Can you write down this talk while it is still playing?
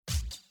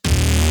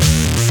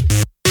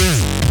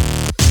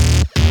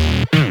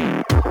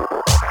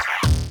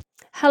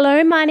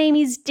Hello, my name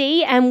is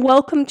Dee and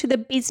welcome to the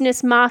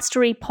Business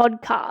Mastery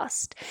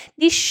Podcast.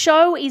 This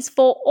show is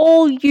for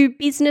all you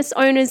business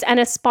owners and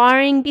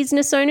aspiring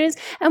business owners,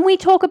 and we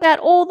talk about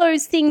all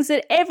those things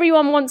that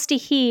everyone wants to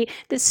hear,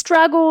 the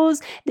struggles,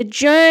 the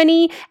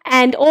journey,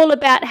 and all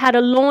about how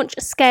to launch,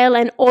 scale,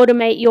 and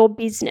automate your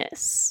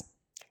business.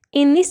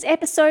 In this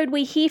episode,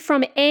 we hear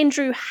from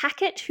Andrew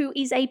Hackett, who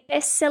is a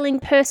best-selling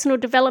personal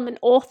development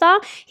author.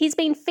 He's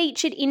been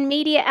featured in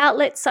media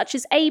outlets such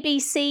as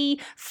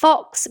ABC,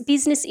 Fox,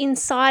 Business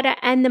Insider,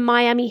 and the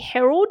Miami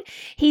Herald.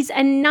 He's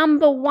a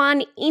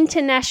 #1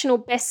 international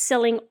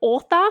best-selling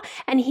author,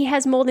 and he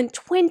has more than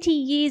 20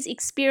 years'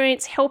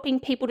 experience helping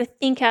people to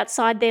think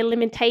outside their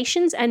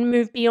limitations and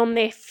move beyond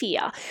their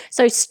fear.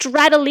 So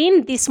straddle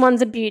in, this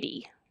one's a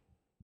beauty.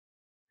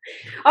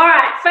 All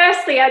right,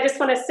 firstly, I just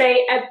want to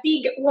say a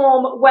big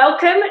warm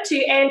welcome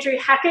to Andrew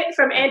Hackett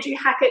from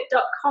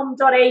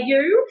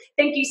andrewhackett.com.au.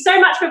 Thank you so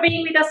much for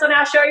being with us on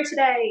our show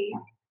today.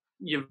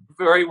 You're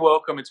very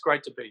welcome. It's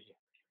great to be here.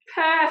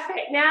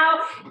 Perfect.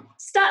 Now,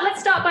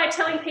 let's start by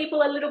telling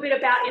people a little bit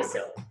about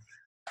yourself.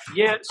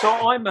 Yeah, so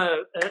I'm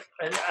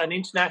an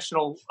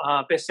international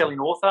best-selling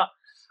author.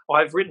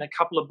 I've written a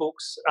couple of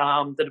books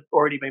that have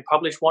already been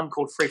published, one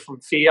called Free from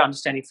Fear,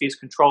 Understanding Fear's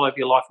Control Over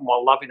Your Life and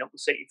While Loving It Will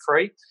Set You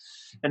Free.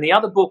 And the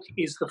other book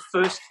is the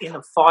first in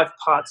a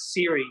 5-part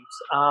series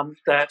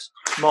that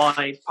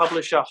my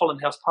publisher,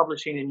 Holland House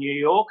Publishing in New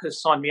York, has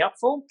signed me up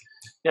for.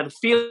 Now, the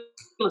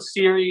Fearless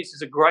series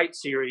is a great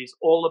series,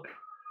 all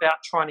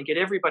about trying to get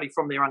everybody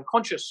from their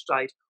unconscious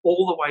state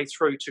all the way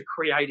through to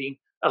creating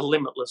a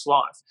limitless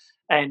life.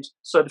 And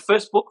so the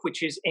first book,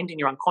 which is Ending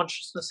Your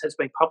Unconsciousness, has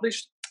been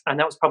published, and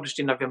that was published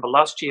in November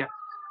last year.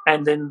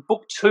 And then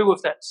book 2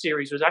 of that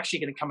series was actually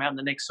going to come out in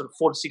the next sort of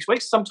 4 to 6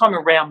 weeks, sometime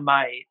around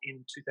May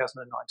in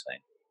 2019.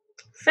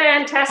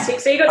 Fantastic.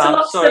 So you've got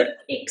lots of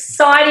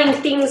exciting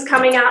things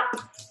coming up.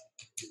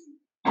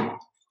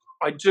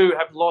 I do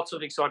have lots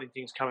of exciting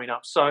things coming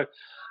up. So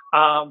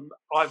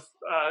I've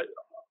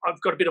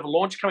got a bit of a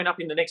launch coming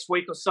up in the next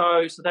week or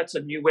so. So that's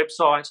a new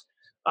website,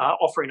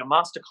 offering a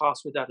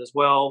masterclass with that as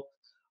well.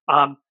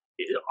 I'm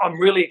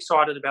really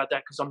excited about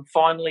that because I'm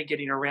finally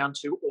getting around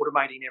to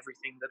automating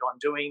everything that I'm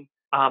doing,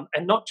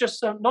 and not to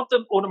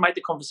automate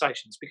the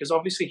conversations, because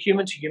obviously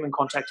human-to-human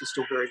contact is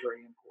still very, very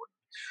important.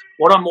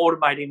 What I'm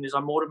automating is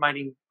I'm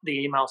automating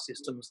the email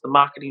systems, the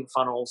marketing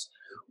funnels,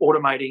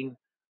 automating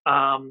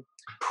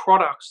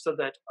products so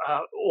that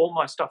all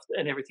my stuff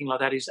and everything like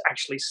that is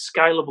actually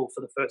scalable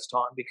for the first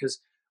time,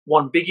 because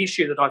one big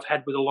issue that I've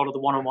had with a lot of the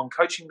one-on-one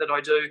coaching that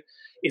I do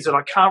is that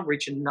I can't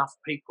reach enough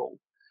people.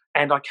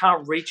 And I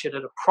can't reach it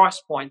at a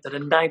price point that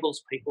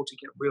enables people to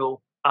get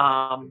real,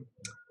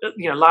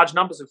 large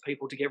numbers of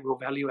people to get real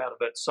value out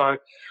of it. So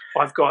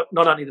I've got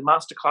not only the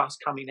masterclass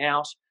coming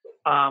out,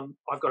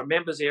 I've got a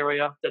members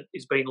area that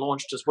is being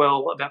launched as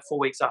well about 4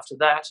 weeks after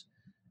that.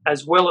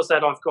 As well as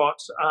that, I've got,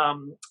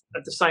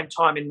 at the same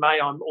time in May,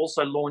 I'm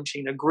also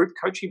launching a group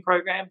coaching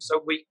program.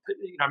 So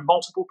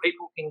multiple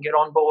people can get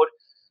on board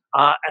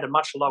at a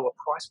much lower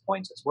price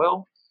point as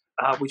well,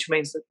 which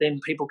means that then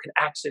people can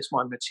access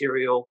my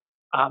material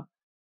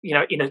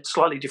in a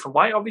slightly different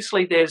way.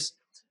 Obviously, there's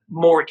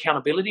more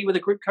accountability with a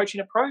group coaching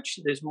approach.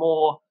 There's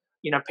more,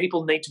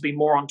 people need to be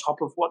more on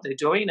top of what they're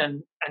doing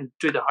and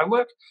do the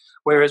homework.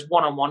 Whereas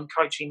one-on-one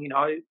coaching,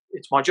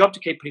 it's my job to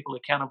keep people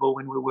accountable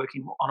when we're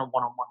working on a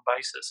one-on-one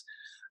basis.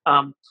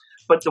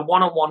 But the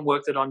one-on-one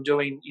work that I'm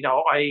doing,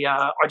 I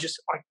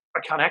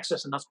can't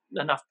access enough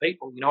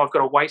people. I've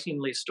got a waiting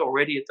list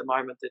already at the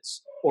moment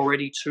that's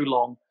already too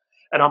long.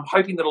 And I'm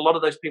hoping that a lot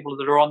of those people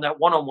that are on that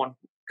one-on-one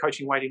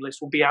coaching waiting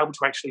list will be able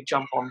to actually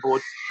jump on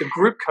board the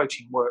group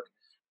coaching work,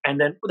 and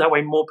then that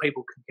way more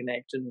people can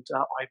connect, and more to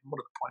the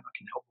point, I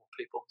can help more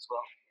people as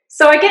well.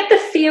 So I get the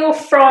feel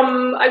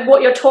from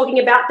what you're talking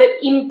about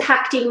that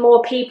impacting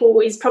more people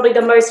is probably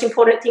the most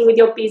important thing with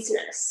your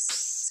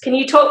business. Can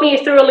you talk me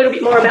through a little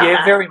bit more about that?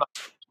 Yeah, very much.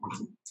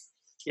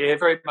 Yeah,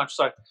 very much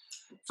so.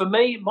 For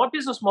me, my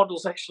business model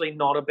is actually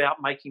not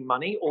about making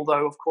money,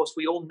 although, of course,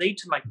 we all need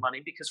to make money,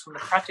 because from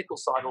the practical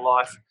side of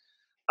life,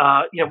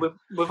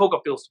 we've all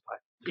got bills to pay.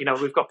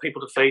 We've got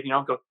people to feed.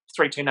 I've got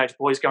 3 teenage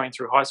boys going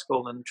through high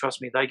school, and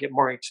trust me, they get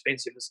more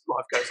expensive as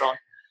life goes on.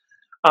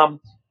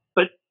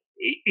 But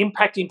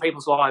impacting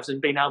people's lives and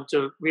being able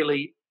to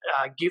really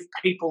give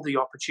people the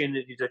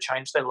opportunity to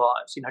change their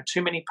lives.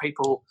 Too many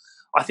people,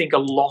 I think, are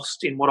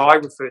lost in what I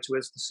refer to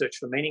as the search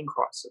for meaning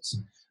crisis.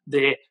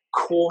 They're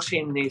caught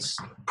in this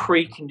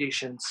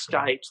preconditioned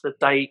state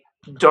that they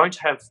don't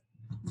have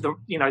the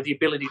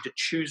ability to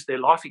choose their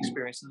life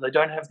experience, that they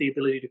don't have the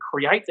ability to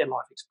create their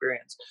life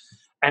experience.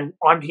 And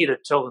I'm here to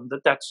tell them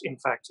that that's, in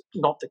fact,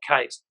 not the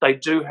case. They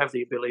do have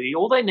the ability.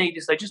 All they need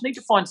is they just need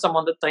to find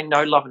someone that they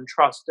know, love, and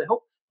trust to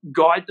help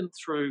guide them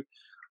through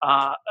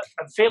a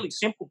fairly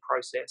simple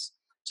process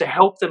to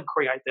help them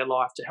create their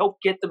life, to help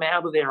get them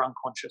out of their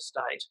unconscious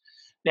state.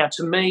 Now,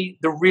 to me,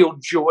 the real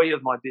joy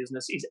of my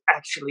business is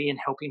actually in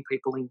helping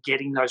people in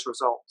getting those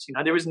results.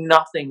 There is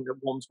nothing that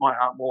warms my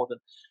heart more than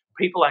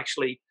people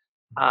actually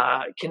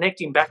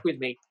connecting back with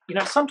me,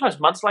 sometimes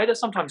months later,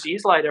 sometimes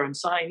years later, and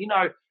saying,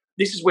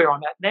 this is where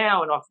I'm at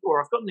now, and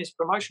I've gotten this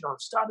promotion, or I've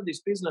started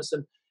this business,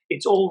 and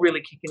it's all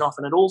really kicking off,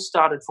 and it all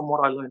started from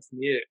what I learned from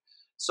you.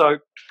 So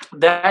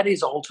that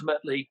is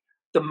ultimately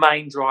the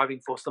main driving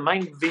force. The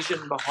main vision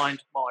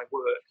behind my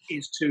work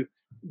is to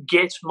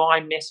get my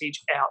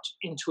message out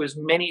into as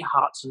many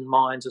hearts and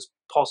minds as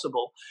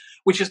possible,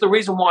 which is the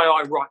reason why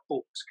I write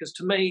books, because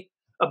to me,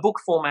 a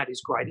book format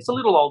is great. It's a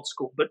little old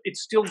school, but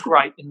it's still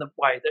great in the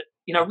way that,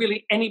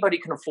 really anybody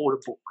can afford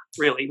a book,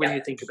 really, when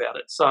you think about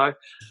it. So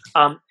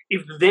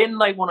if then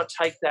they want to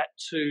take that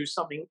to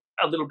something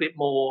a little bit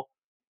more,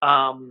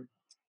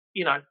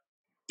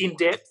 in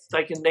depth,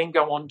 they can then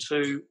go on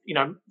to,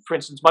 for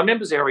instance, my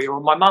members area or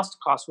my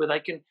masterclass, where they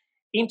can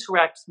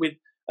interact with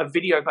a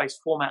video-based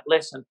format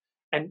lesson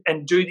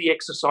and do the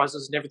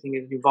exercises and everything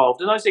that's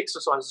involved. And those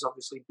exercises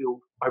obviously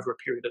build over a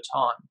period of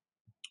time,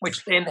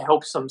 which then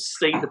helps them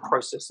see the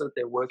process that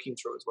they're working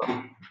through as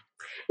well.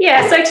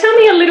 Yeah, so tell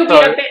me a little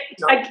bit,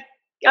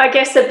 I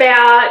guess,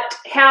 about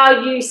how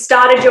you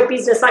started your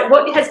business. Like,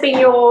 what has been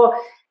your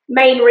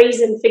main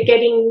reason for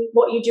getting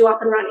what you do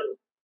up and running?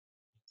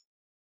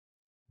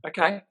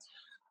 Okay.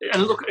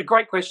 And look, a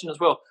great question as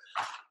well.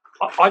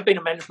 I've been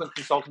a management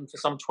consultant for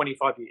some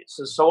 25 years.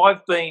 So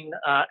I've been,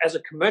 as a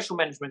commercial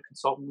management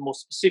consultant, more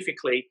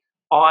specifically,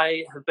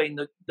 I have been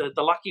the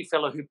lucky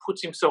fellow who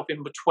puts himself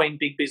in between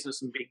big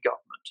business and big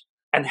government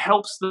and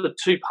helps the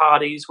two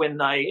parties when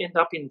they end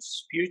up in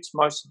disputes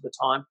most of the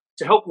time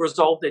to help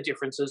resolve their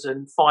differences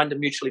and find a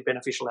mutually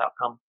beneficial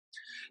outcome.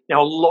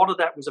 Now, a lot of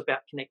that was about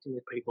connecting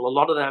with people. A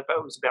lot of that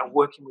was about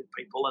working with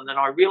people. And then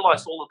I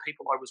realised all the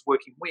people I was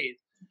working with,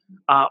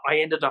 I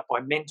ended up by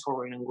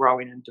mentoring and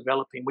growing and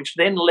developing, which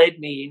then led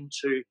me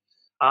into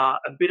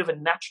a bit of a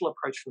natural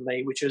approach for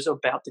me, which is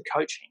about the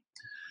coaching.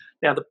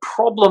 Now, the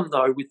problem,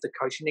 though, with the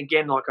coaching,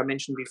 again, like I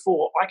mentioned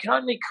before, I can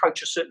only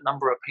coach a certain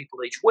number of people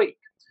each week,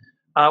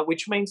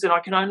 which means that I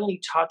can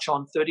only touch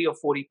on 30 or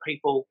 40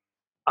 people,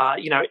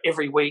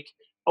 every week,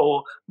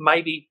 or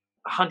maybe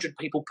 100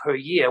 people per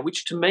year,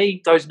 which to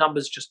me, those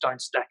numbers just don't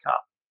stack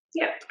up.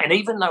 Yeah. And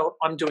even though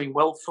I'm doing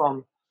well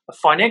from a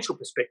financial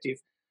perspective,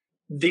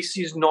 this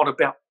is not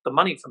about the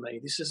money for me.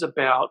 This is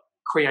about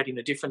creating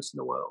a difference in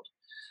the world.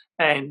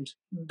 And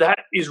that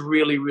is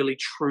really, really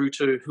true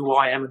to who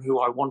I am and who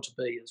I want to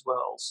be as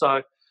well.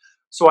 So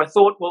I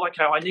thought, well,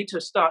 okay, I need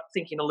to start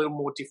thinking a little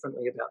more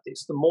differently about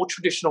this. The more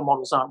traditional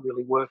models aren't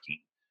really working.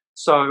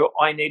 So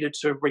I needed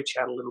to reach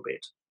out a little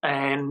bit.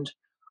 And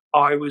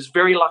I was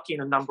very lucky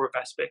in a number of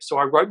aspects. So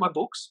I wrote my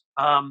books,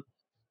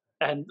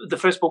 and the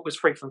first book was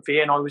Free from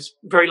Fear, and I was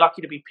very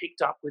lucky to be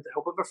picked up with the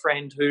help of a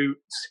friend who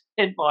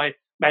sent my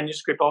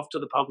manuscript off to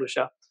the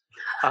publisher,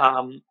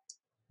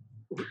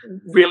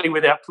 really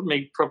without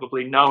me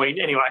probably knowing.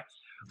 Anyway,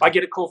 I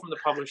get a call from the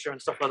publisher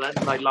and stuff like that,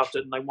 and they loved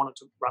it and they wanted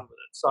to run with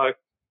it. So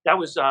that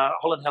was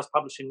Holland House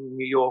Publishing in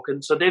New York,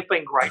 and so they've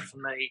been great for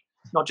me,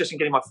 not just in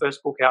getting my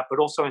first book out, but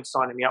also in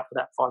signing me up for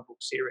that 5-book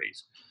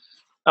series.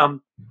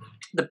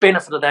 The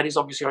benefit of that is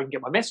obviously I can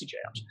get my message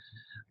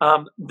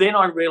out. Then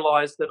I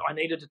realised that I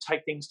needed to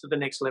take things to the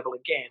next level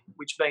again,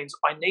 which means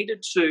I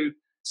needed to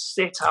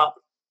set up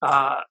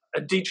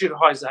a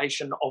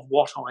digitisation of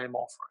what I am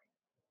offering.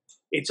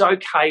 It's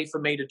okay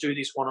for me to do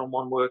this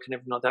one-on-one work and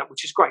everything like that,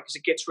 which is great because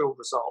it gets real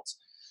results.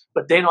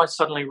 But then I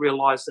suddenly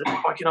realised that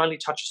I can only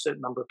touch a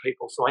certain number of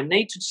people. So I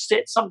need to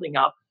set something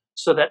up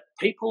so that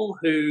people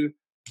who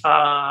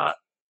are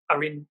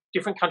in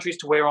different countries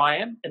to where I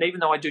am, and even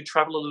though I do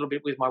travel a little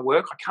bit with my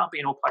work, I can't be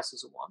in all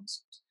places at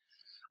once.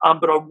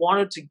 But I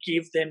wanted to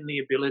give them the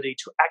ability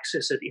to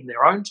access it in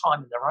their own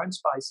time, in their own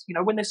space.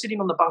 When they're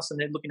sitting on the bus and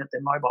they're looking at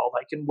their mobile,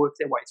 they can work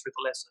their way through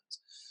the lessons.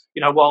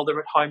 While they're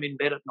at home in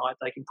bed at night,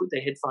 they can put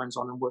their headphones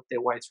on and work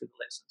their way through the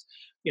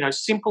lessons.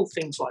 Simple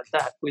things like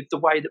that with the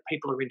way that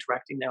people are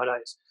interacting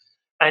nowadays.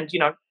 And,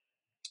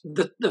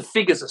 the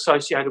figures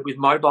associated with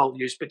mobile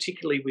use,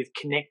 particularly with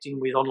connecting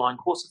with online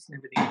courses and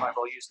everything,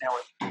 mobile use now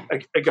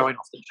are going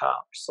off the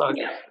charts. So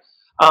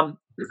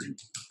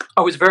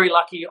I was very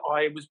lucky.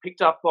 I was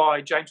picked up by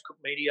James Cook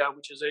Media,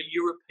 which is a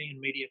European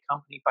media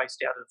company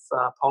based out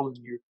of Poland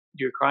and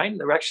Ukraine.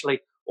 They're actually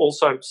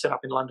also set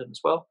up in London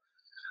as well.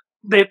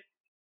 They've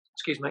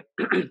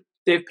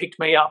picked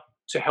me up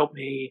to help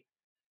me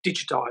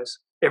digitize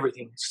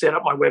everything, set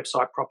up my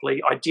website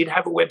properly. I did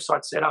have a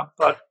website set up,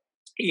 but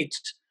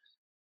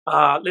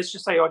let's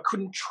just say I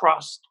couldn't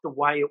trust the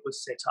way it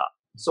was set up.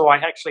 So I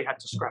actually had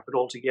to scrap it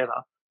all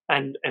together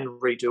and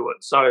redo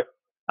it. So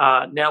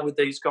now with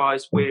these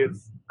guys,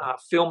 we've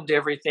filmed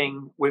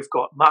everything. We've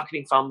got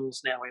marketing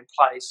funnels now in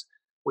place.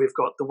 We've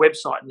got the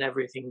website and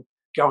everything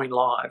going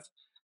live.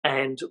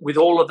 And with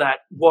all of that,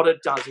 what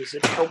it does is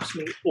it helps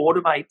me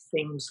automate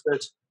things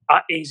that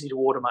are easy to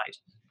automate.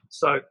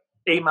 So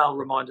email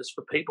reminders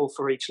for people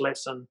for each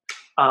lesson,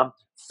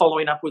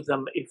 following up with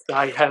them if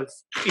they have,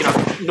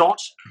 not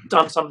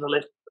done some of the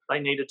lessons that they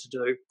needed to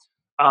do,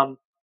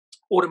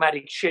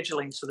 automatic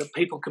scheduling so that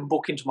people can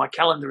book into my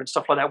calendar and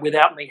stuff like that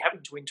without me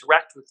having to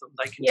interact with them.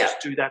 They can just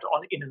do that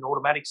in an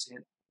automatic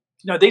sense.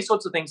 These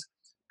sorts of things,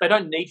 They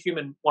don't need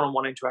human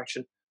one-on-one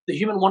interaction. The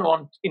human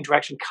one-on-one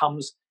interaction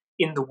comes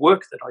in the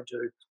work that I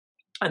do,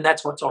 and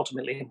that's what's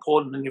ultimately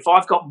important. And if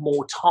I've got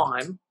more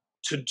time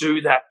to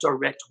do that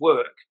direct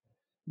work,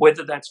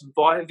 whether that's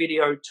via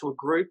video to a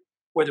group,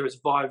 whether it's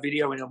via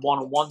video in a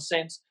one-on-one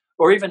sense,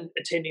 or even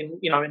attending,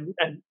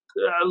 and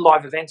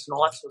live events and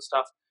all that sort of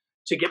stuff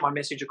to get my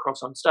message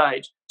across on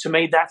stage, to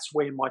me, that's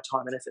where my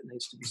time and effort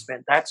needs to be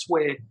spent. That's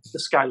where the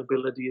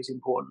scalability is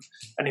important.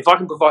 And if I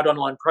can provide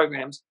online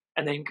programs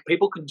and then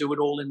people can do it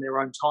all in their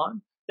own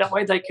time, that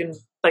way they can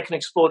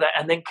explore that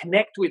and then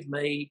connect with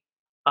me,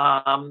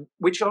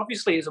 which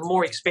obviously is a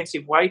more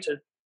expensive way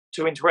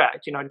to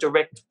interact,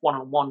 direct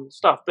one-on-one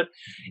stuff. But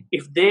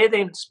if they're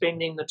then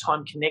spending the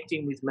time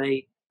connecting with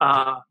me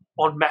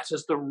on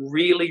matters that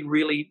really,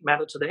 really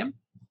matter to them,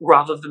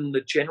 rather than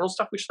the general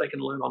stuff which they can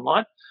learn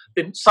online,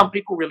 then some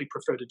people really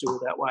prefer to do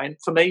it that way. And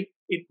for me,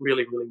 it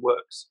really, really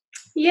works.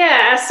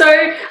 Yeah. So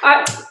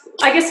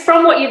I guess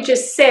from what you've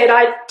just said,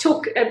 I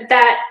took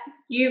that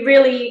you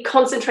really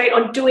concentrate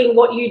on doing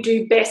what you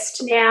do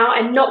best now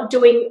and not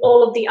doing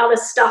all of the other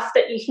stuff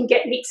that you can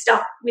get mixed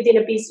up within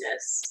a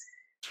business.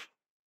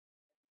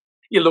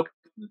 Yeah, look,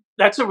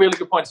 that's a really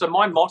good point. So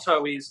my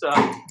motto is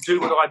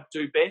do what I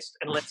do best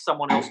and let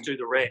someone else do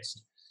the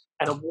rest.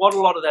 And what a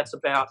lot of that's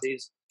about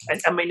is,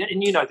 and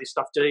you know this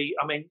stuff, Dee.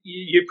 I mean,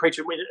 you preach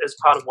it as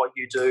part of what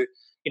you do.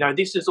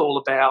 This is all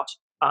about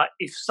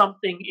if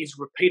something is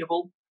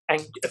repeatable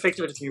and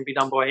effective, it can be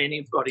done by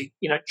anybody.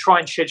 Try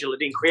and schedule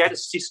it in, create a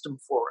system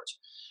for it.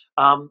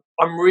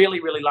 I'm really,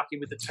 really lucky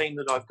with the team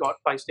that I've got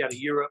based out of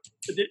Europe.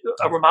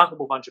 A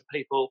remarkable bunch of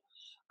people.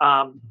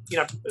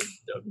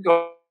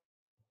 Got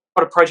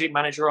a project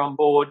manager on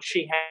board.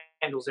 She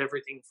handles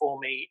everything for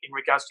me in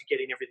regards to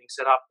getting everything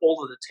set up.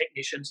 All of the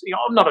technicians.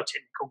 I'm not a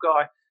technical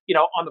guy.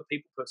 I'm a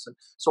people person.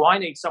 So I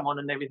need someone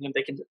and everything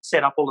that can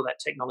set up all of that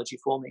technology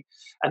for me.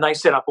 And they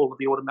set up all of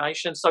the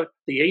automation. So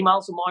the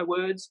emails are my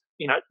words,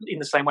 in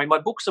the same way my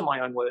books are my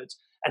own words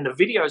and the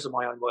videos are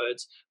my own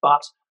words.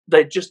 But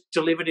they're just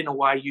delivered in a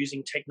way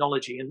using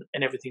technology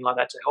and everything like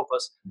that to help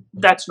us.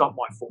 That's not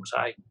my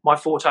forte. My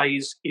forte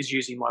is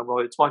using my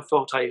words. My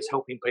forte is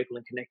helping people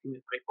and connecting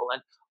with people.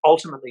 And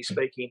ultimately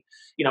speaking,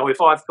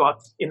 if I've got,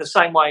 in the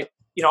same way,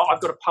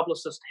 I've got a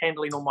publicist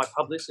handling all my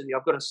publicity.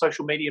 I've got a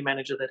social media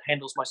manager that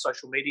handles my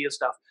social media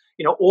stuff.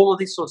 All of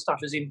this sort of stuff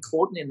is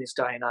important in this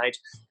day and age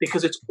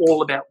because it's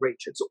all about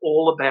reach. It's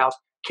all about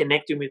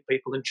connecting with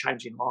people and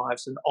changing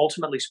lives. And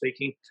ultimately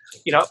speaking,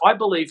 I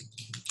believe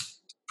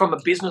from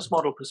a business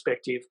model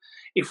perspective,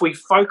 if we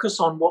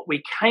focus on what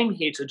we came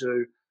here to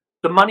do,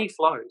 the money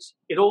flows.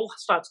 It all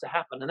starts to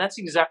happen. And that's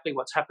exactly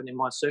what's happened in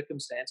my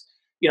circumstance.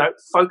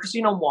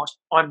 Focusing on what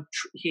I'm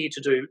here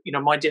to do,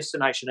 my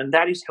destination, and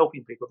that is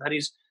helping people. That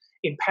is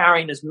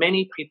empowering as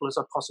many people as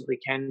I possibly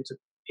can to,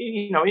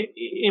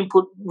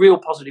 input real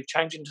positive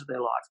change into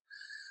their life.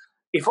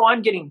 If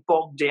I'm getting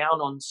bogged down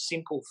on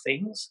simple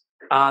things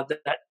that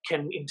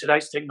can, in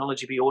today's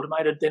technology, be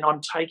automated, then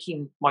I'm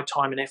taking my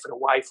time and effort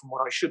away from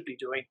what I should be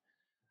doing.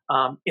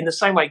 In the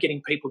same way,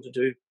 getting people to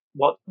do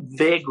what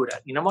they're good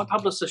at. My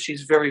publicist,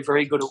 she's very,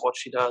 very good at what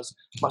she does.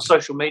 My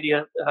social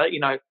media,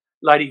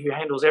 lady who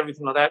handles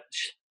everything like that,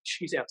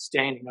 she's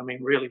outstanding. I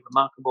mean, really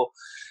remarkable.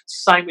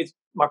 Same with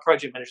my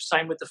project manager,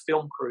 same with the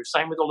film crew,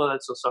 same with all of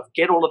that sort of stuff.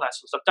 Get all of that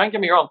sort of stuff. Don't get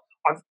me wrong,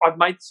 I've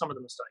made some of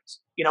the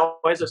mistakes.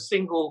 As a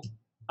single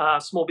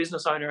small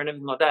business owner and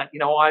everything like that,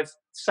 I've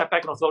sat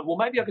back and I thought, well,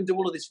 maybe I can do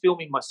all of this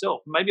filming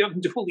myself. Maybe I can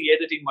do all the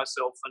editing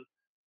myself. And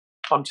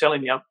I'm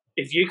telling you,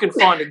 if you can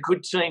find a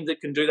good team that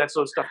can do that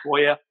sort of stuff for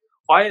you,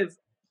 I have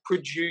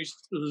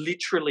produced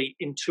literally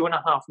in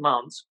 2.5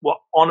 months what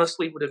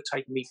honestly would have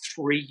taken me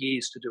 3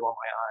 years to do on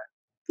my own.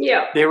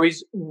 Yeah. There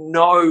is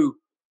no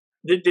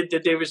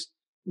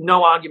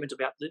argument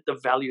about the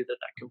value that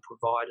can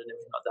provide and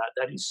everything like that.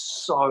 That is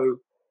so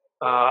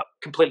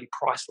completely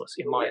priceless,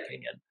 in my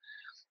opinion.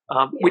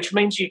 Which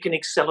means you can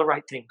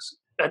accelerate things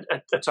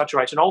at such a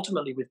rate. And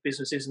ultimately with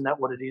business, isn't that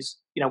what it is?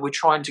 We're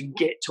trying to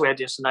get to our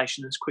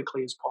destination as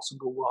quickly as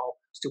possible while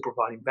still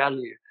providing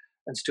value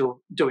and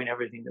still doing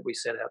everything that we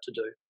set out to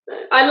do.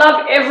 I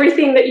love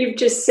everything that you've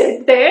just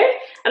said there.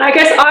 And I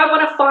guess I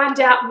want to find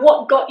out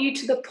what got you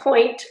to the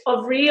point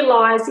of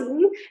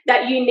realising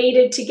that you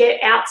needed to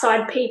get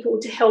outside people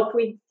to help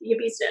with your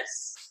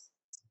business.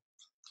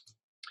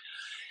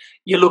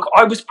 Yeah, look,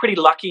 I was pretty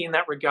lucky in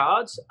that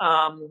regards.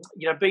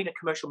 Being a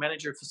commercial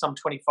manager for some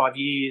 25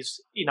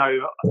 years,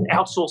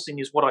 outsourcing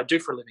is what I do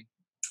for a living.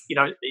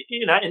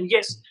 And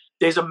yes,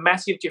 there's a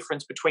massive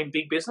difference between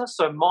big business.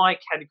 So my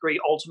category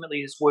ultimately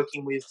is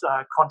working with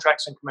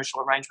contracts and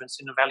commercial arrangements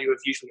in a value of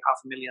usually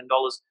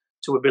 $500,000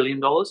 to $1 billion.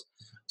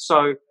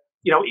 So,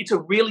 it's a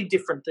really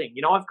different thing.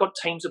 I've got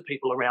teams of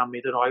people around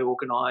me that I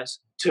organise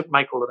to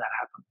make all of that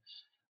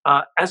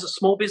happen. As a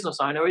small business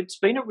owner, it's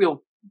been a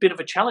real bit of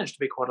a challenge, to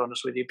be quite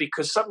honest with you,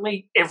 because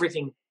suddenly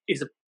everything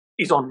is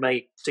on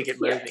me to get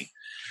moving.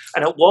 Yeah.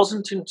 And it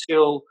wasn't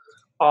until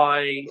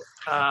I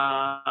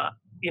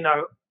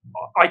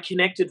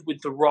connected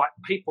with the right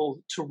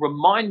people to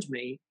remind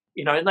me,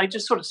 and they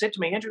just sort of said to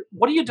me, Andrew,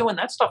 what are you doing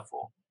that stuff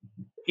for?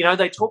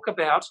 They talk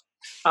about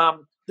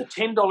the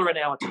 $10 an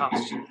hour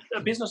task.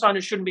 A business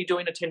owner shouldn't be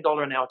doing a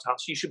 $10 an hour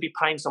task. You should be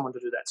paying someone to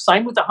do that.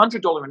 Same with the $100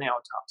 an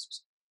hour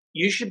tasks.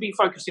 You should be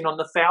focusing on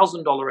the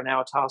 $1,000 an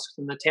hour tasks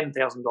and the $10,000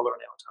 an hour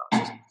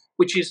tasks,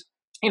 which is,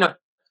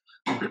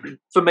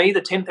 for me,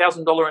 the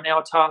 $10,000 an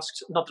hour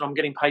tasks, not that I'm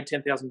getting paid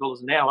 $10,000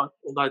 an hour,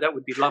 although that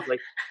would be lovely,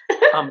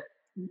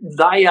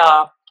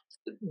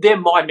 they're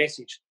my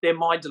message. They're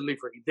my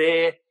delivery.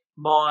 They're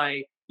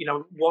my,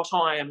 what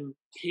I am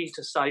here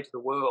to say to the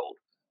world.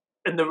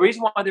 And the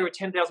reason why they're a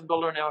 $10,000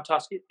 an hour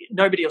task,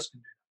 nobody else can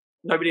do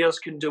it. Nobody else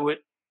can do it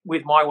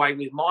with my way,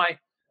 with my,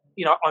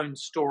 own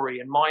story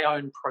and my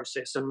own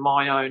process and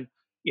my own,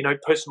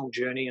 personal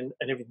journey and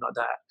everything like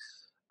that.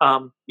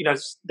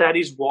 That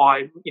is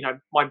why,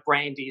 my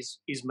brand is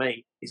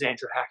me, is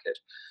Andrew Hackett.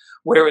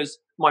 Whereas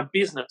my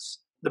business,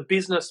 the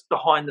business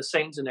behind the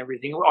scenes and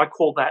everything, I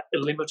call that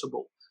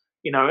illimitable,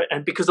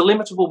 and because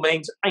illimitable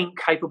means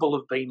incapable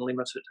of being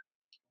limited.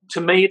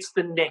 To me, it's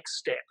the next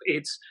step.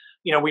 It's,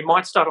 we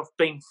might start off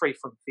being free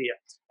from fear,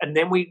 and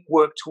then we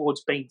work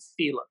towards being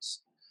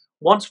fearless.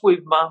 Once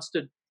we've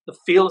mastered the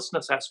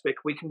fearlessness aspect,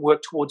 we can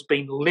work towards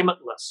being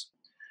limitless.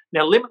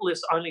 Now,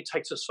 limitless only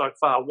takes us so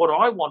far. What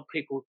I want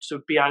people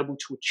to be able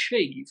to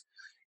achieve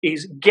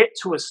is get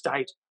to a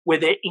state where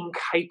they're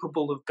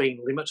incapable of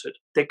being limited.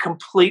 They're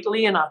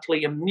completely and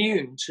utterly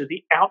immune to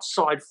the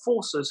outside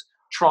forces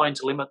trying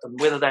to limit them,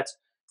 whether that's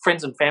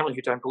friends and family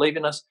who don't believe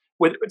in us,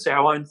 whether it's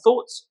our own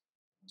thoughts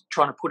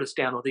trying to put us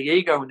down, or the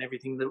ego and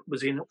everything that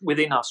was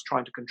within us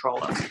trying to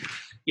control us.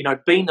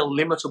 Being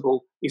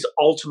illimitable is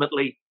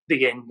ultimately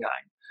the end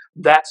game.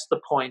 That's the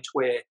point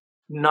where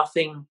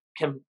nothing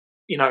can,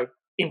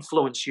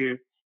 influence you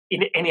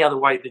in any other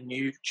way than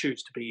you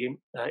choose to be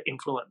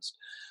influenced.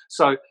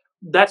 So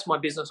that's my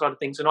business side of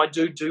things. And I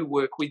do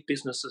work with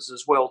businesses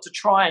as well to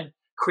try and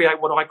create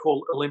what I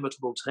call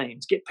illimitable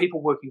teams, get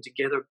people working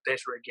together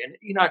better again.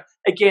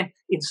 Again,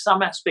 in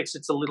some aspects,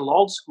 it's a little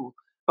old school,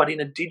 but in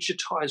a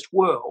digitized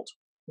world,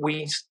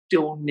 we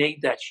still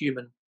need that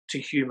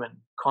human-to-human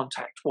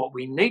contact. What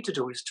we need to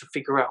do is to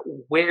figure out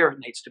where it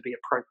needs to be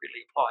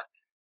appropriately applied.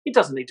 It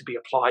doesn't need to be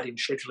applied in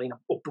scheduling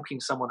or booking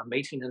someone a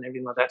meeting and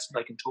everything like that so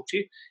they can talk to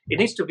you. It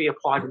needs to be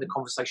applied in the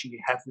conversation you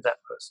have with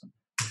that person.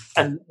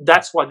 And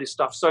that's why this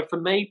stuff. So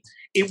for me,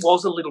 it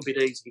was a little bit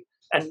easy.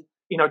 And,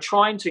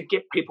 trying to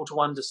get people to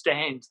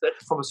understand that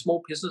from a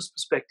small business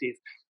perspective,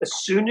 as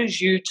soon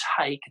as you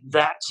take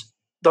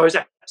those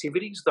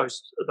activities,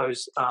 those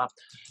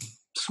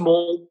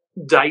small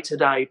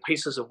day-to-day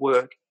pieces of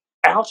work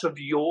out of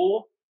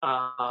your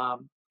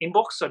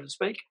inbox, so to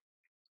speak,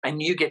 and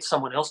you get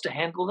someone else to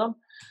handle them,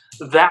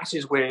 that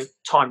is where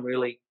time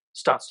really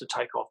starts to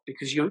take off,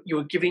 because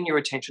you're giving your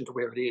attention to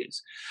where it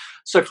is.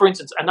 So, for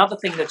instance, another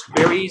thing that's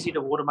very easy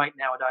to automate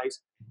nowadays,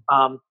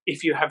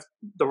 if you have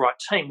the right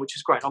team, which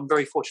is great, I'm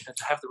very fortunate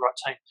to have the right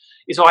team,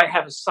 is I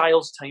have a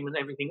sales team and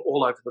everything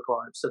all over the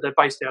globe. So they're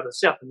based out of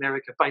South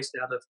America, based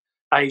out of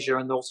Asia,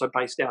 and also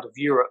based out of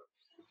Europe.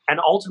 And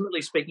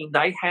ultimately speaking,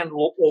 they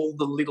handle all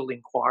the little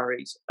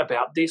inquiries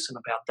about this and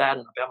about that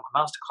and about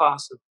my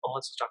masterclass and all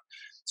that sort of stuff.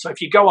 So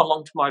if you go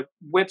along to my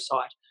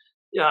website,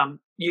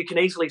 you can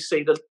easily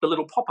see the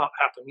little pop-up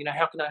happen.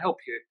 How can I help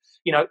you?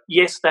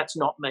 Yes, that's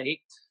not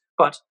me,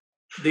 but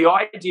the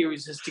idea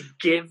is to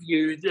give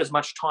you as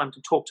much time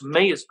to talk to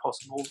me as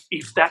possible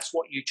if that's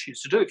what you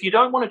choose to do. If you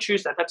don't want to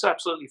choose that, that's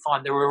absolutely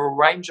fine. There are a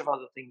range of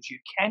other things you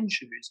can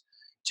choose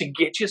to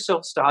get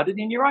yourself started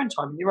in your own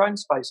time, in your own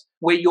space,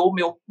 where you're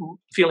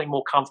feeling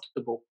more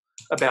comfortable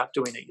about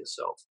doing it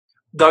yourself.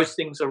 Those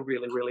things are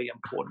really, really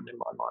important in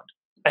my mind,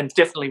 and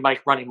definitely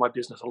make running my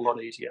business a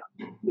lot easier.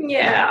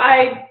 Yeah,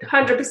 I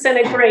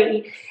 100%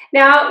 agree.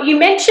 Now, you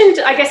mentioned,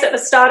 I guess, at the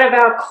start of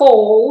our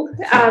call,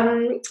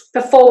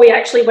 before we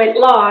actually went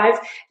live,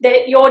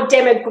 that your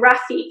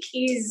demographic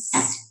is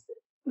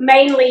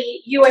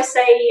mainly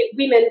USA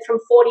women from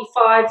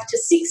 45 to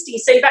 60.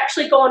 So you've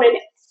actually gone and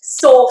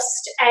sourced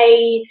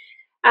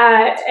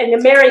an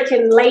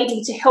American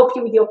lady to help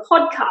you with your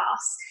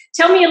podcast.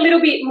 Tell me a little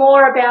bit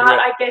more about,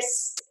 I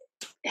guess,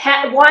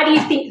 why do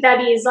you think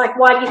that is? Like,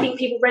 why do you think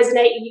people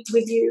resonate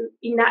with you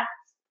in that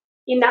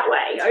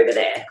way over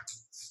there?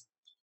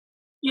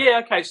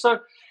 Yeah, okay. So,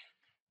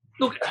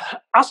 look,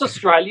 us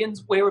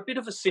Australians, we're a bit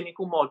of a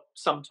cynical mod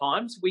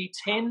sometimes. We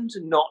tend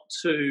not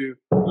to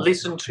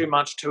listen too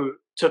much to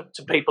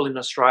people in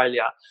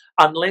Australia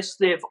unless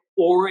they've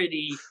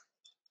already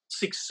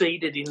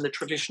succeeded in the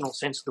traditional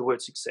sense of the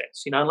word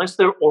success, unless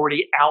they're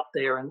already out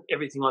there and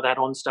everything like that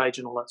on stage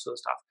and all that sort of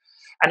stuff.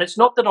 And it's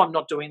not that I'm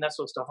not doing that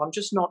sort of stuff. I'm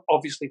just not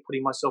obviously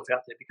putting myself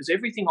out there, because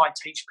everything I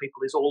teach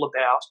people is all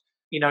about,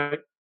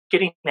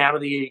 getting out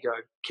of the ego,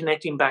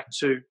 connecting back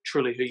to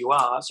truly who you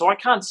are. So I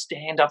can't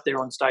stand up there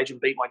on stage and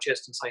beat my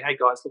chest and say, hey,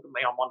 guys, look at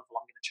me, I'm wonderful,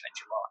 I'm going to change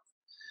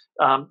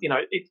your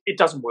life. It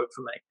doesn't work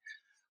for me.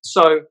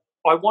 So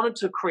I wanted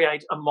to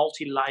create a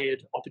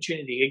multi-layered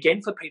opportunity,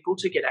 again, for people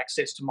to get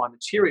access to my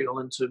material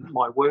and to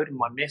my word and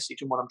my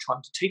message and what I'm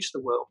trying to teach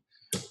the world.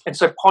 And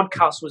so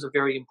podcast was a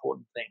very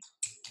important thing.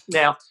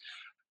 Now,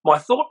 my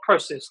thought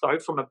process, though,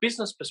 from a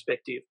business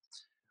perspective,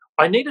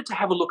 I needed to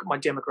have a look at my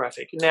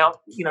demographic. Now,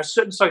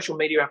 certain social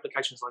media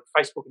applications like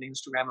Facebook and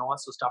Instagram and all that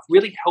sort of stuff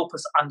really help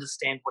us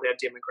understand what our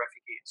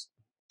demographic is.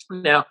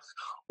 Now,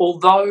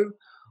 although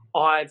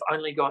I've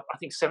only got, I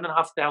think,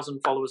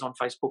 7,500 followers on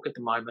Facebook at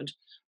the moment,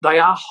 they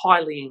are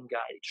highly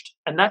engaged.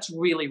 And that's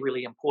really,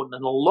 really important.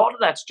 And a lot of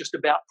that's just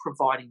about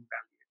providing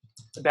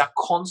value, about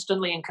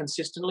constantly and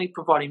consistently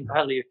providing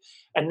value.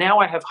 And now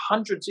I have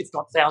hundreds, if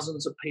not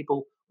thousands, of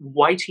people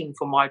waiting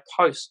for my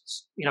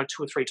posts, 2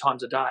 or 3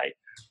 times a day.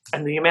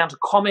 And the amount of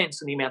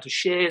comments and the amount of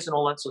shares and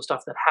all that sort of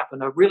stuff that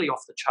happen are really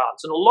off the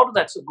charts. And a lot of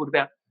that's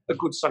about a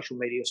good social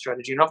media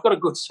strategy. And I've got a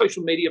good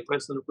social media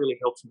person that really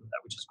helps me with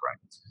that, which is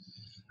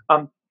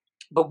great.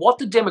 But what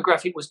the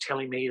demographic was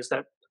telling me is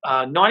that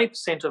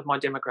 90% of my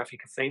demographic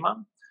are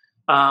female.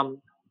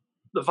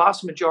 The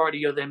vast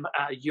majority of them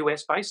are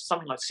US-based.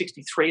 Something like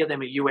 63 of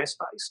them are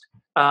US-based.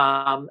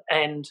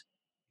 And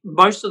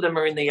most of them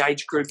are in the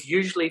age group,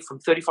 usually from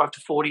 35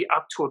 to 40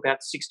 up to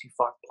about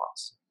 65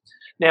 plus.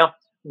 Now,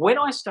 when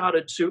I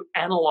started to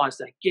analyze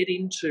that, get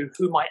into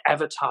who my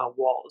avatar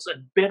was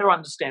and better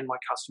understand my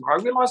customer,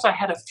 I realized I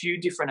had a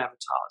few different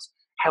avatars.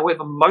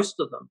 However, most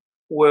of them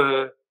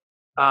were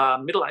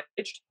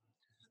middle-aged,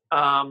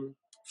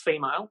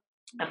 female,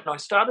 and I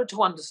started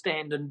to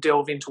understand and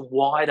delve into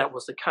why that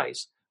was the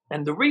case.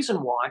 And the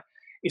reason why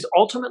is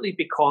ultimately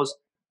because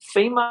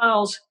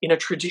females, in a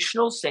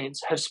traditional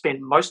sense, have spent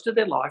most of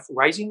their life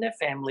raising their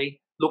family,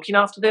 looking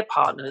after their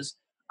partners,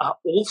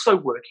 also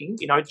working,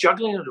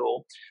 juggling it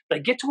all. They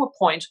get to a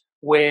point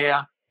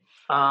where,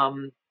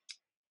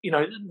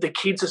 the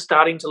kids are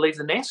starting to leave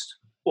the nest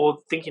or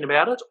thinking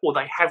about it, or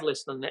they have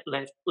left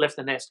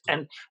the nest.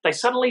 And they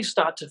suddenly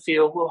start to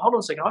feel, well, hold on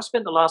a second, I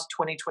spent the last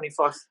 20,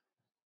 25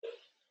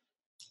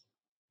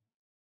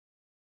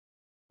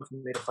 for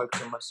me to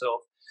focus on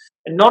myself.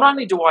 And not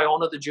only do I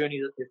honour the journey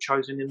that they've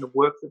chosen in the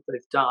work that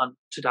they've done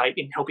to date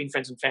in helping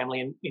friends and family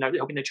and,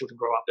 helping their children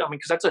grow up. I mean,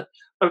 because that's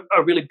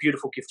a really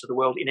beautiful gift to the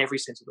world in every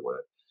sense of the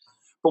word.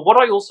 But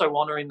what I also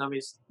honour in them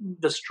is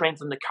the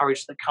strength and the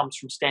courage that comes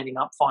from standing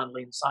up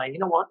finally and saying, you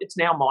know what, it's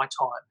now my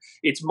time.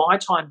 It's my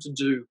time to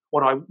do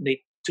what I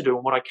need to do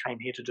and what I came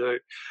here to do.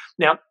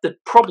 Now, the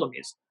problem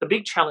is, the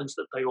big challenge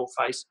that they all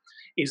face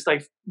is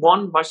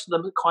most of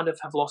them kind of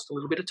have lost a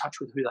little bit of touch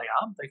with who they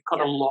are. They've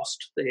kind of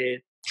lost their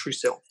true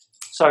self.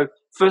 So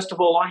first of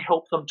all, I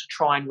help them to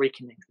try and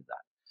reconnect with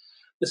that.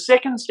 The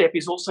second step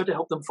is also to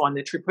help them find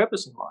their true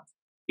purpose in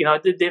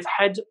life. They've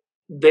had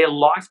their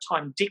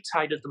lifetime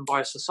dictated them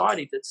by a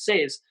society that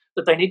says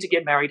that they need to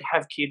get married,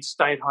 have kids,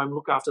 stay at home,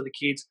 look after the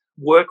kids,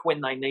 work when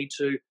they need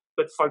to,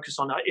 but focus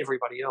on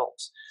everybody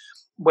else.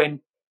 When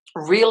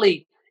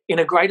really, in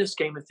a greater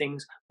scheme of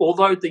things,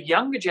 although the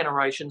younger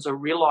generations are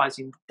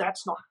realising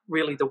that's not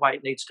really the way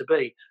it needs to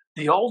be,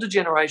 the older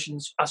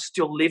generations are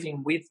still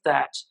living with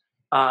that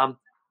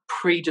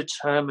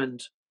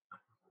predetermined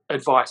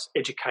advice,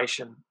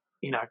 education,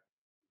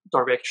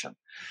 direction.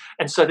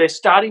 And so they're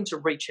starting to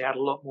reach out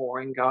a lot more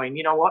and going,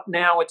 you know what,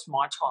 now it's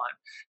my time.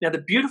 Now,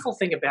 the beautiful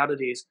thing about it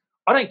is,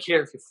 I don't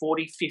care if you're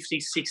 40,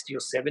 50, 60 or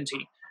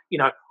 70,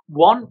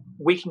 one,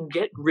 we can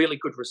get really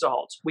good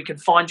results. We can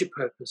find your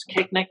purpose,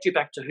 connect you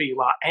back to who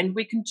you are, and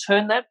we can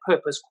turn that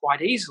purpose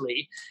quite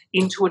easily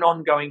into an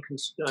ongoing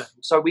concern.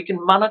 So we can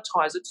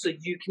monetize it so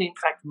you can, in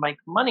fact, make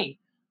money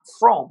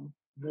from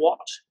what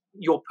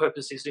your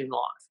purpose is in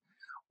life.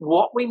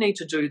 What we need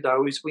to do,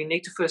 though, is we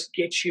need to first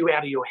get you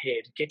out of your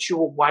head, get you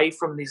away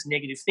from this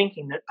negative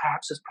thinking that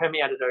perhaps has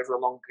permeated over a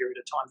long period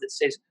of time that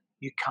says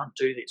you can't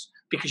do this,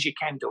 because you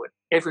can do it.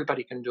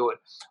 Everybody can do it.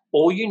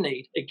 All you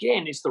need,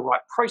 again, is the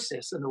right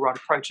process and the right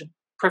approach, and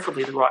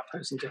preferably the right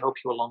person to help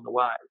you along the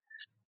way.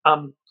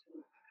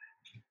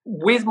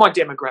 With my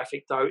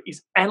demographic, though,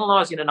 is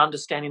analysing and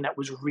understanding that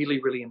was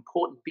really, really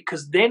important,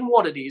 because then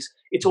what it is,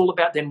 it's all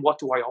about then what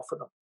do I offer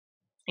them?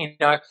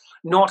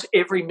 Not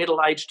every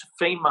middle-aged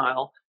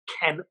female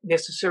can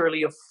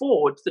necessarily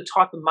afford the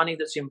type of money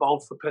that's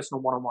involved for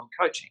personal one-on-one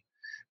coaching,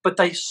 but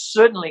they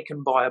certainly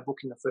can buy a book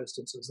in the first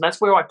instance. And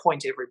that's where I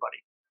point everybody.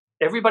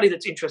 Everybody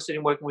that's interested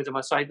in working with them,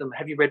 I say to them,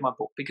 have you read my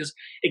book? Because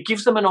it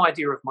gives them an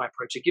idea of my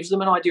approach. It gives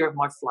them an idea of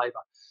my flavour.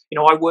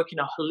 I work in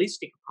a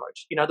holistic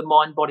approach, the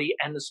mind, body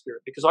and the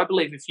spirit, because I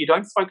believe if you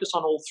don't focus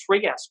on all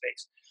three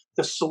aspects,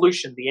 the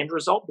solution, the end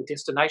result, the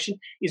destination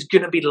is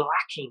going to be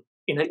lacking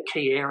in a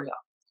key area.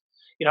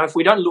 If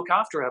we don't look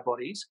after our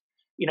bodies,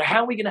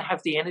 how are we going to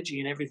have the energy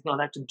and everything like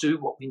that to do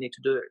what we need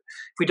to do?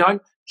 If we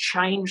don't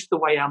change the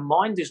way our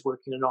mind is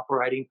working and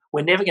operating,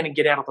 we're never going to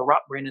get out of the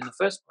rut we're in the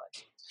first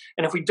place.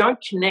 And if we don't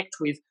connect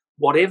with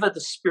whatever the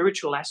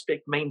spiritual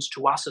aspect means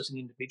to us as an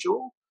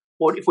individual,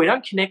 or if we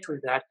don't connect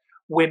with that,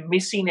 we're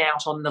missing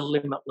out on the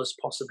limitless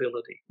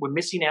possibility. We're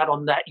missing out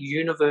on that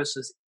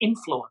universe's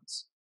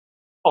influence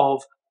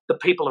of the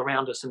people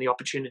around us and the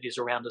opportunities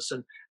around us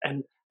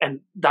and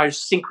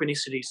those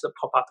synchronicities that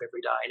pop up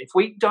every day. And if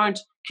we don't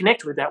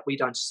connect with that, we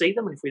don't see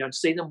them. And if we don't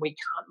see them, we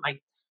can't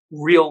make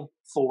real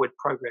forward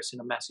progress in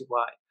a massive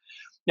way.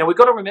 Now, we've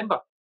got to remember,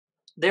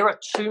 there are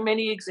too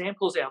many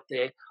examples out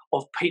there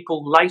of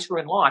people later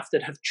in life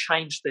that have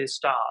changed their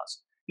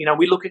stars.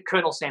 We look at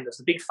Colonel Sanders,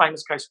 the big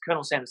famous case of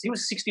Colonel Sanders. He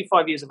was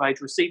 65 years of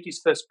age, received his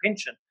first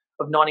pension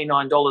of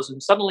 $99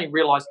 and suddenly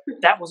realised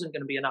that wasn't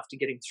going to be enough to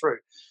get him through.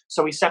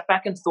 So he sat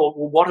back and thought,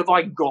 well, what have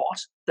I got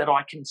that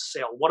I can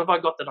sell? What have I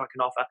got that I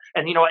can offer?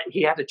 And,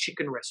 he had a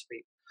chicken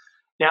recipe.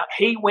 Now,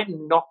 he went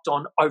and knocked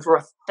on over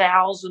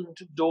 1,000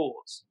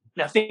 doors.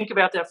 Now, think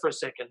about that for a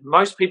second.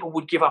 Most people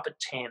would give up at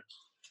 10.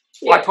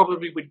 Yeah. I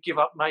probably would give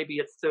up maybe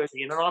at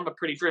 30, and I'm a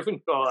pretty driven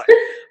guy.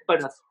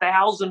 But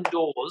 1,000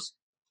 doors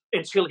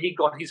until he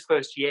got his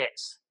first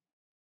yes.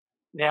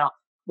 Now,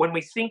 when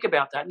we think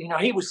about that,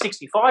 he was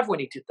 65 when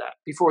he did that,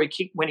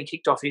 when he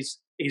kicked off his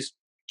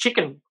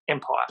chicken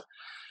empire.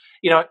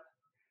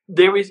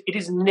 It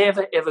is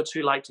never, ever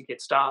too late to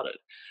get started.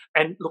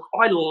 And look,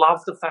 I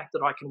love the fact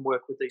that I can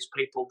work with these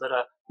people that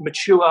are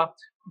mature.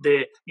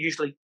 They're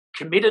usually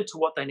committed to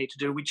what they need to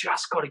do. We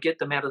just got to get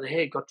them out of their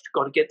head, got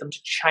to get them to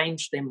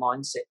change their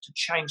mindset, to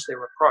change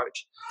their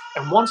approach.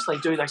 And once they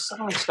do, they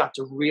suddenly start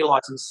to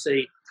realise and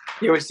see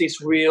there is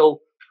this real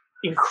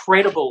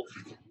incredible,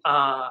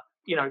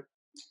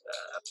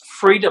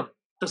 freedom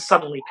that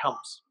suddenly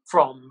comes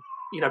from,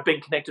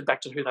 being connected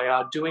back to who they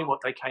are, doing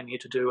what they came here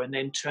to do, and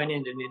then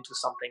turning it into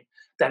something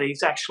that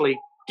is actually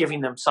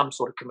giving them some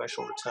sort of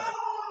commercial return.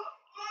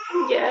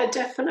 Yeah,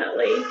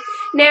 definitely.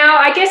 Now,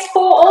 I guess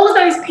for all of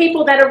those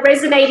people that are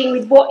resonating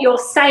with what you're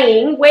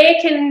saying, where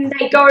can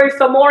they go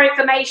for more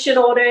information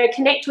or to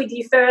connect with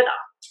you further?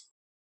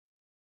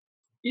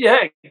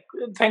 Yeah,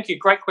 thank you.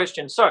 Great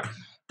question. So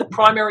the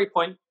primary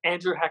point,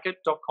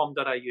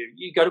 andrewhackett.com.au.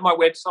 You go to my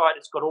website,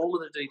 it's got all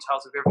of the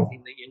details of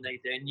everything that you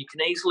need there, and you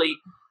can easily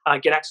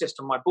get access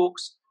to my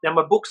books. Now,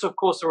 my books, of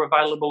course, are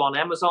available on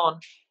Amazon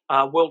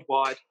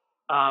worldwide.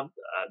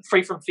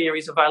 Free From Fear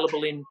is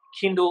available in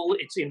Kindle.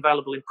 It's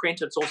available in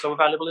print. It's also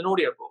available in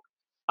audiobook.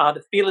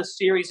 The Fearless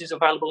series is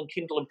available in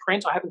Kindle and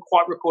print. I haven't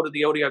quite recorded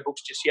the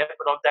audiobooks just yet,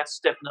 but that's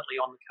definitely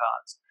on the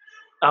cards.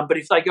 But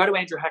if they go to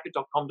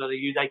andrewhackett.com.au,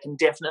 they can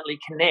definitely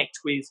connect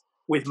with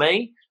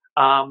me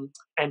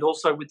and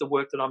also with the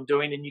work that I'm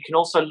doing. And you can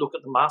also look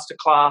at the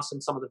masterclass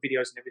and some of the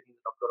videos and everything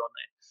that I've got on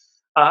there.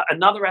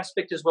 Another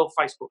aspect as well,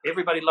 Facebook.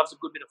 Everybody loves a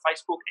good bit of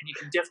Facebook, and you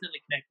can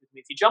definitely connect with me.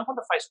 If you jump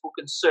onto Facebook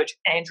and search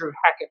Andrew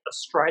Hackett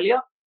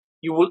Australia,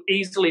 you will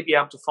easily be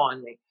able to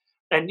find me.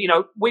 And,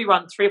 we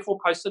run 3 or 4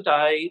 posts a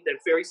day. They're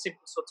very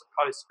simple sorts of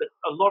posts, but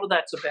a lot of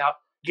that's about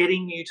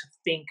getting you to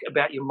think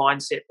about your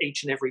mindset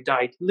each and every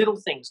day, little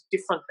things,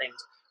 different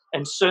things.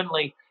 And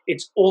certainly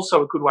it's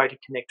also a good way to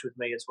connect with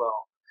me as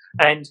well.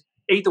 And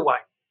either way,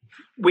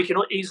 we can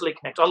easily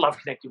connect. I love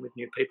connecting with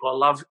new people. I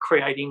love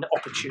creating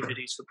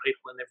opportunities for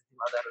people and everything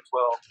like that as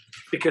well,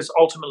 because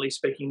ultimately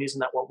speaking, isn't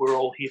that what we're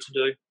all here to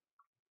do?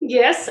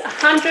 Yes,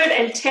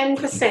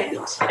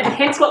 110%, and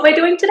hence what we're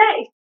doing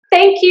today.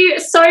 Thank you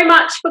so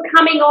much for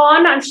coming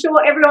on. I'm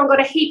sure everyone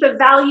got a heap of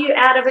value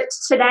out of it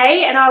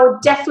today, and I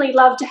would definitely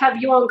love to have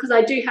you on because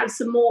I do have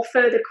some more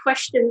further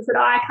questions that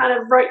I kind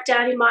of wrote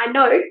down in my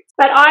notes.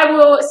 But I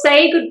will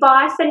say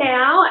goodbye for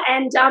now,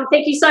 and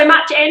thank you so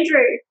much,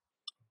 Andrew.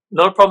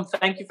 No problem.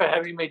 Thank you for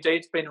having me, Dee.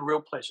 It's been a real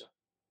pleasure.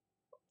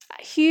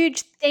 A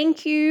huge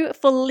thank you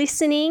for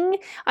listening.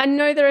 I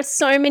know there are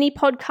so many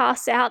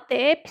podcasts out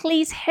there.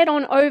 Please head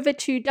on over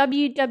to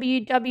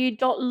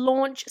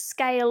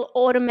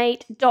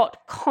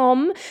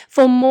www.launchscaleautomate.com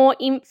for more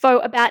info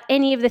about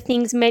any of the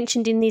things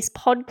mentioned in this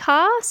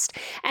podcast.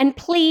 And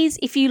please,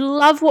 if you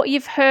love what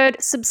you've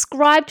heard,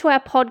 subscribe to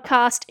our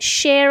podcast,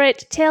 share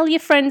it, tell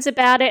your friends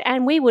about it,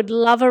 and we would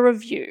love a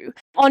review.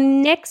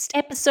 On next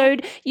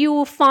episode, you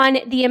will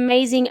find the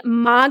amazing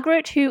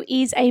Margaret, who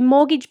is a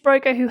mortgage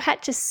broker who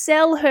had to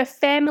sell her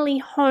family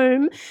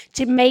home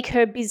to make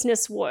her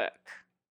business work.